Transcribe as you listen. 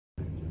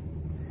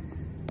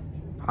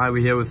Hi,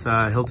 we're here with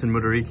Hilton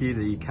Mudariki,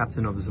 the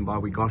captain of the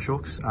Zimbabwe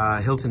Goshawks.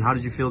 Hilton, how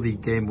did you feel the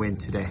game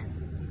went today?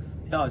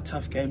 Yeah, a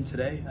tough game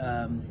today.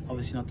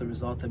 Obviously not the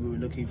result that we were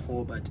looking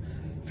for, but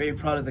very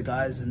proud of the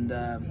guys and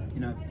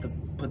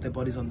put their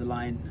bodies on the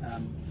line.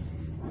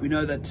 We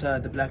know that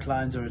the Black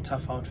Lions are a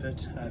tough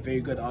outfit, a very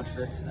good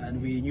outfit,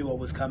 and we knew what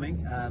was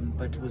coming.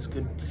 But it was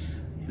good,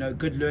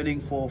 good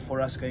learning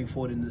for us going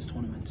forward in this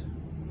tournament.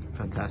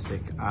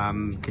 Fantastic.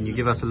 Can you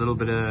give us a little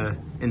bit of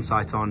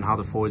insight on how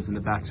the forwards and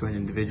the backs went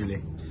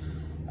individually?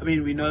 I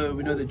mean, we know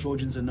the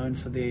Georgians are known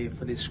for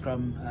their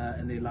scrum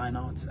and their line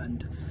out,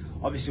 and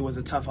obviously it was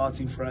a tough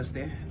outing for us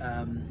there.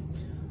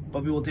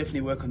 But we will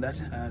definitely work on that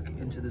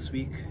into this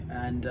week.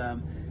 And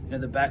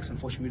the backs,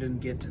 unfortunately, we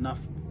didn't get enough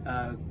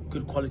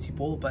good quality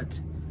ball. But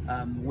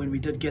when we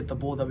did get the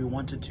ball that we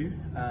wanted to,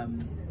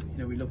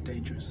 we looked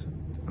dangerous.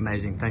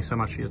 Amazing. Thanks so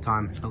much for your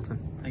time, Hilton.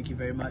 Thank you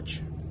very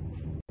much.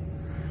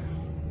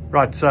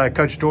 Right,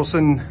 Coach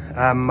Dawson,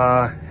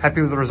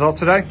 happy with the result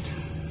today?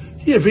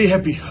 Yeah, very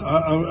happy.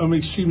 I'm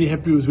extremely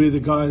happy with where the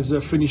guys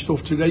finished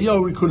off today. Yeah,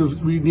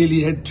 we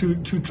nearly had two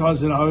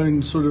tries in our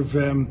own sort of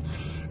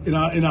in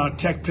our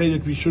attack play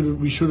that we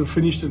should have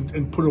finished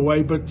and put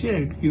away. But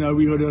yeah,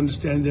 we got to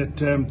understand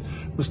that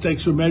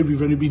mistakes were made. We've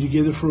only been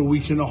together for a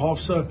week and a half,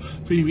 so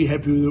very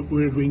happy with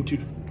where it went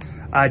to.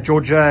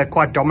 Georgia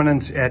quite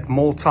dominant at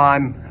maul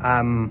time.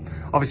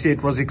 Obviously,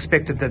 it was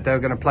expected that they were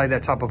going to play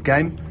that type of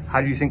game. How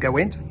do you think they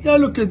went? Yeah,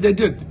 look, they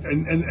did,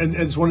 and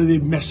it's one of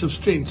their massive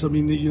strengths. I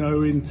mean,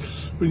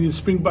 when the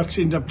Springboks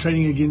end up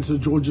training against the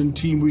Georgian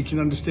team, we can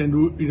understand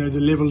the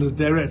level that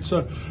they're at.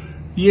 So,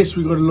 yes,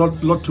 we've got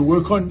a lot to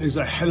work on. There's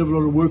a hell of a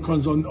lot of work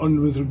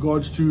on with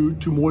regards to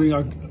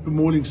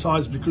mauling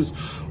sides, because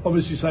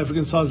obviously South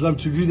African sides love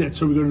to do that.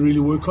 So we've got to really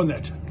work on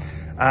that.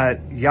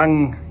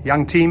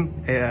 Young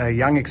team,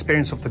 young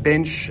experience off the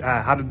bench.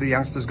 How did the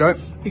youngsters go?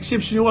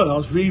 Exceptionally well. I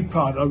was very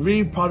proud. I'm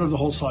very proud of the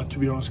whole side, to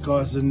be honest,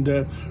 guys. And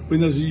when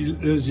those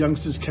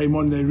youngsters came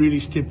on, they really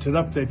stepped it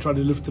up. They tried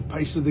to lift the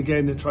pace of the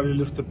game. They tried to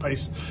lift the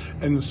pace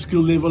and the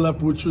skill level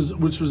up, which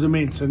was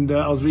immense. And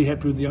I was very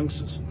happy with the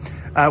youngsters.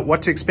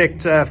 What to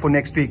expect for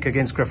next week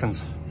against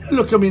Griffins?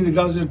 Look, I mean, the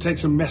guys are going to take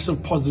some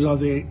massive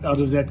positives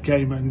out of that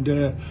game,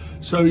 and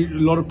so a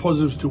lot of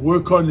positives to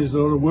work on. There's a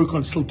lot of work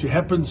on still to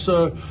happen.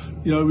 So,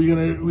 we're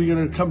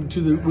gonna come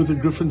with the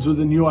Griffins with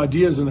the new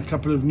ideas and a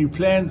couple of new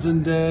plans,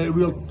 and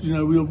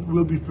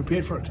we'll be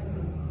prepared for it.